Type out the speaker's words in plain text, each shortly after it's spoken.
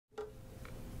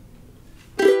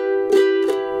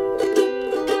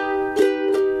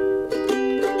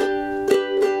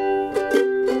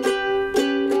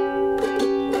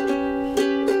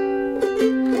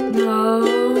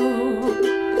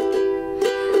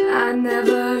I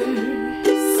never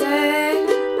said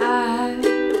I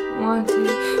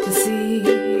wanted to see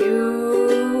you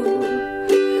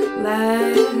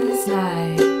last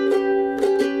night,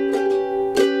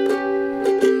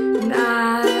 and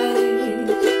I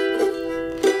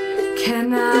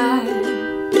cannot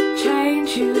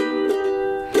change you,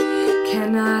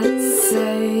 cannot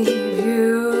save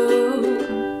you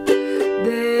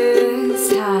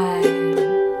this time.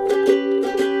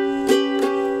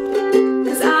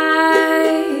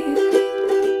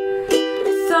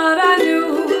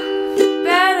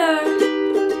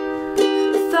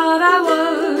 Thought I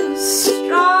was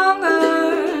stronger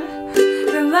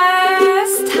than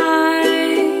last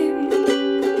time.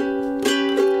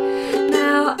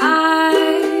 Now I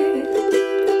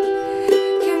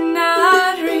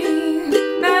cannot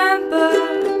remember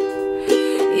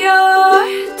your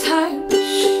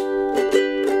touch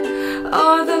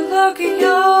or the look in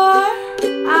your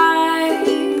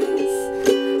eyes,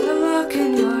 the look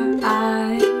in your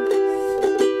eyes,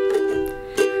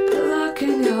 the look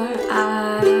in your eyes.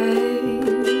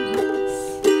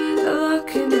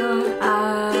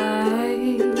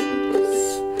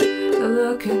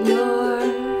 Look in your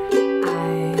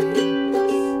eyes.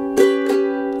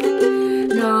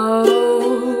 No,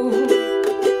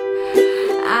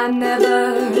 I never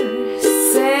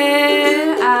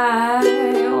said I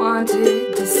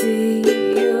wanted to see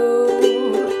you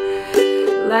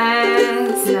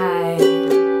last night,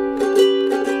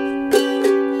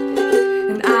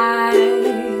 and I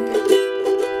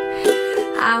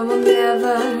will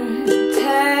never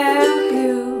tell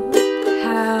you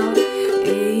how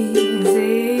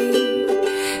easy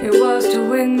it was to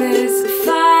win this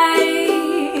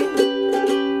fight,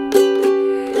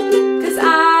 'cause I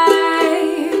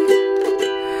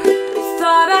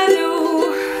thought I knew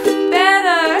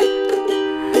better,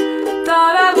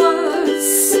 thought I was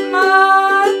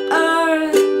smarter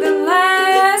than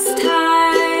last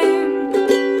time.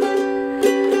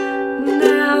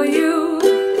 Now you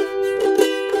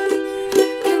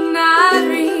cannot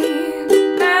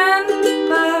remember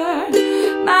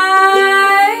my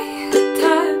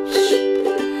touch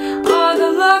or the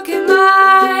look in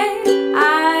my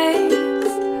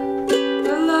eyes,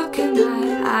 the look in my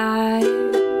eyes,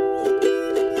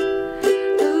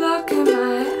 the look in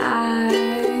my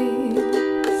eyes,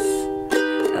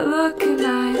 the look in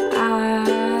my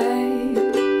eyes,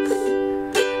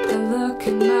 the look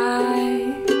in my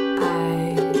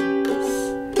eyes,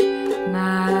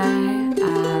 my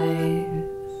eyes.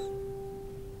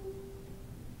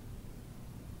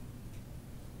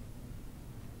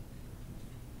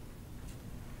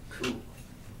 Cool.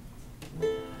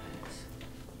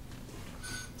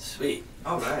 Sweet.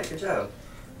 Alright, good job.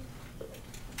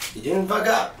 You didn't fuck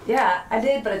up. Yeah, I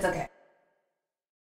did, but it's okay.